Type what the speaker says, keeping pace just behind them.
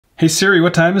Hey Siri,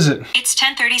 what time is it? It's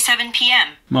 10:37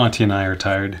 p.m. Monty and I are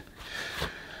tired.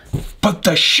 But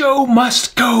the show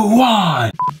must go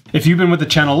on! If you've been with the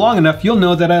channel long enough, you'll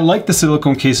know that I like the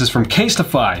silicone cases from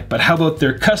Casetify, but how about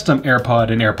their custom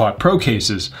AirPod and AirPod Pro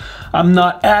cases? I'm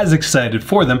not as excited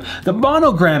for them. The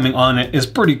monogramming on it is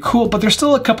pretty cool, but there's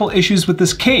still a couple issues with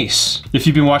this case. If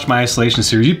you've been watching my isolation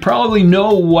series, you probably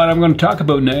know what I'm going to talk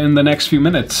about in the next few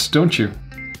minutes, don't you?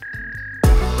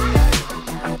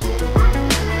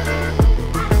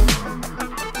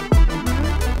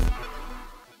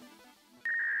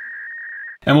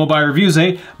 And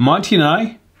MobileReviewsEh, Monty and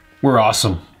I, we're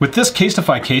awesome. With this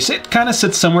Casetify case, it kind of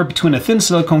sits somewhere between a thin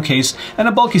silicone case and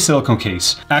a bulky silicone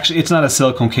case. Actually, it's not a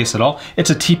silicone case at all.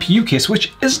 It's a TPU case,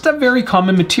 which isn't a very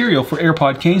common material for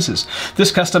AirPod cases.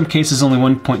 This custom case is only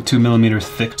 1.2 millimeters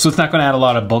thick, so it's not going to add a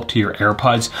lot of bulk to your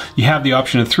AirPods. You have the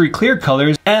option of 3 clear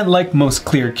colors, and like most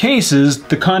clear cases,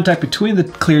 the contact between the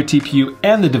clear TPU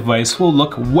and the device will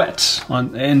look wet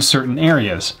in certain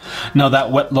areas. Now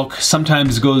that wet look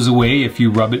sometimes goes away if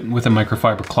you rub it with a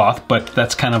microfiber cloth, but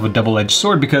that's kind of a double-edged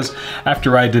sword because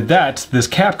after I did that, this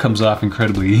cap comes off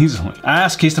incredibly easily. I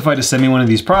asked Casetify to send me one of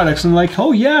these products and like,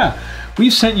 oh yeah,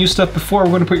 we've sent you stuff before,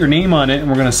 we're gonna put your name on it and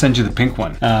we're gonna send you the pink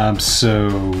one.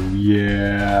 So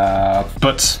yeah,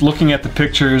 but looking at the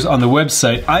pictures on the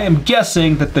website, I am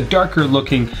guessing that the darker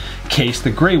looking case, the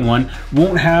gray one,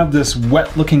 won't have this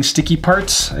wet looking sticky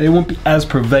parts. It won't be as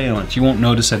prevalent. You won't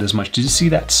notice it as much. Did you see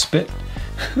that spit?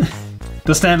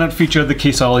 The standout feature of the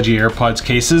Caseology AirPods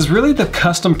case is really the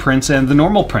custom prints and the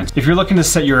normal prints. If you're looking to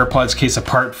set your AirPods case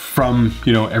apart from,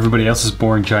 everybody else's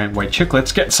boring giant white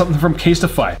chiclets, get something from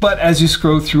Casetify. But as you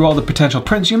scroll through all the potential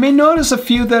prints, you may notice a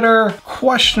few that are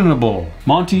questionable.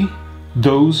 Monty,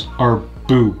 those are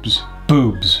boobs.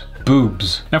 Boobs.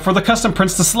 Boobs. Now for the custom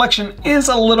prints, the selection is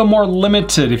a little more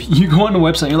limited. If you go on the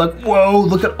website, you're like, whoa,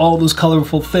 look at all those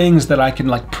colorful things that I can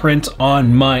like print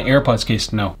on my AirPods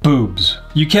case. No, boobs.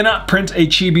 You cannot print a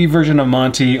chibi version of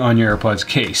Monty on your AirPods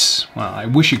case. Well, I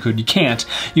wish you could, you can't.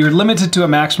 You're limited to a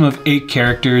maximum of 8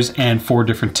 characters and 4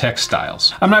 different text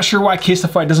styles. I'm not sure why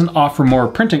Casetify doesn't offer more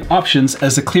printing options,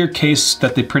 as the clear case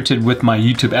that they printed with my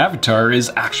YouTube avatar is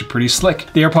actually pretty slick.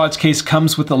 The AirPods case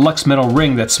comes with a Lux metal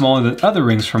ring that's smaller than other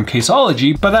rings from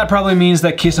Caseology, but that probably means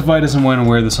that Casetify doesn't want to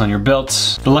wear this on your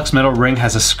belt. The Lux metal ring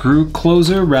has a screw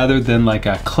closer rather than like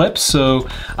a clip, so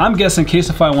I'm guessing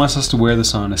Casetify wants us to wear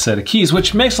this on a set of keys,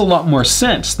 which makes a lot more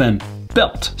sense than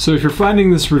belt. So if you're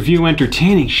finding this review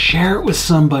entertaining, share it with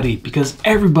somebody, because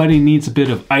everybody needs a bit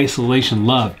of isolation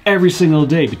love. Every single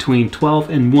day between 12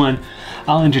 and 1,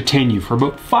 I'll entertain you for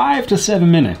about 5 to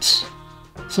 7 minutes.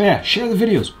 So yeah, share the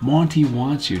videos. Monty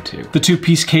wants you to. The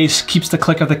 2-piece case keeps the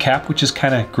click of the cap, which is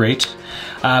kind of great.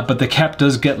 But the cap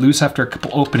does get loose after a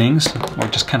couple openings, or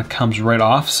it just kind of comes right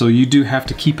off. So you do have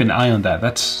to keep an eye on that.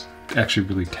 That's actually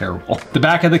really terrible. The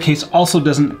back of the case also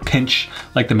doesn't pinch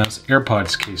like the mouse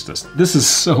AirPods case does. This is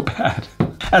so bad.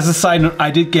 As a side note, I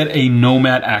did get a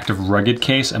Nomad Active Rugged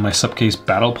case, and my subcase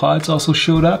BattlePods also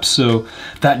showed up. So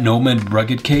that Nomad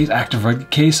Rugged case, Active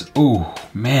Rugged case, oh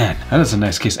man, that is a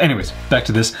nice case. Anyways, back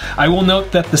to this. I will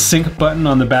note that the sync button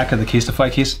on the back of the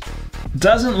Casetify case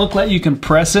doesn't look like you can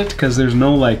press it, because there's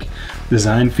no like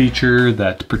design feature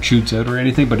that protrudes out or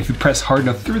anything, but if you press hard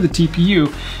enough through the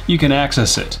TPU, you can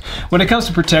access it. When it comes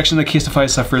to protection, the Casetify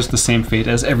suffers the same fate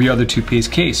as every other 2-piece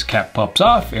case. Cap pops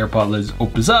off, AirPod lid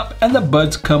opens up, and the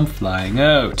buds come flying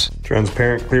out.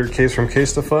 Transparent clear case from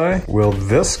Casetify. Will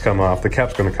this come off? The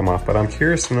cap's gonna come off, but I'm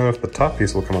curious to know if the top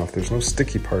piece will come off. There's no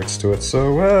sticky parts to it, so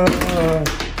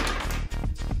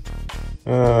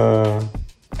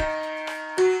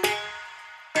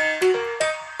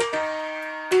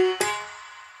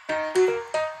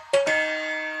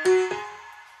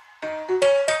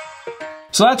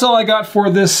So that's all I got for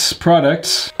this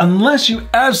product. Unless you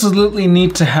absolutely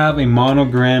need to have a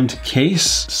monogrammed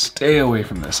case, stay away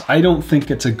from this. I don't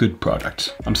think it's a good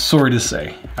product. I'm sorry to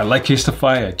say. I like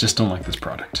Casetify, I just don't like this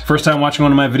product. First time watching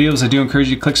one of my videos, I do encourage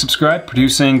you to click subscribe.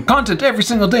 Producing content every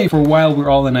single day for a while we're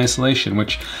all in isolation,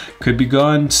 which could be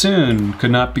gone soon,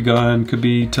 could not be gone, could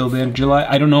be till the end of July.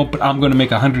 I don't know, but I'm gonna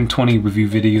make 120 review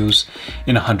videos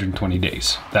in 120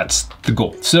 days. That's the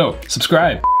goal. So,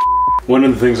 subscribe. One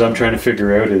of the things I'm trying to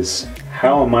figure out is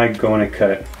how am I going to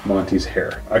cut Monty's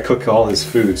hair? I cook all his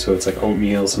food, so it's like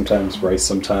oatmeal, sometimes rice,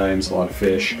 sometimes a lot of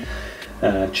fish,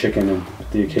 chicken and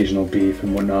the occasional beef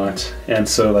and whatnot. And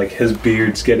so like his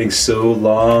beard's getting so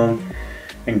long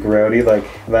and grouty, like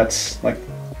that's like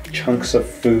chunks of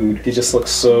food. He just looks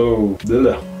so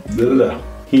blah, blah.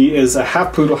 He is a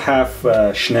half poodle, half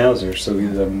schnauzer, so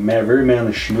he's a very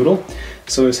manly schnoodle.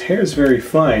 So his hair is very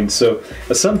fine. So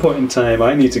at some point in time,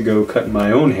 I need to go cut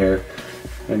my own hair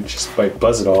And just if I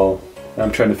buzz it all,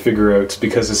 I'm trying to figure out,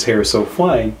 because his hair is so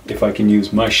fine, if I can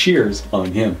use my shears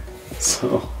on him.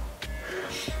 So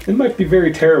it might be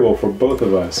very terrible for both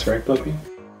of us, right, puppy?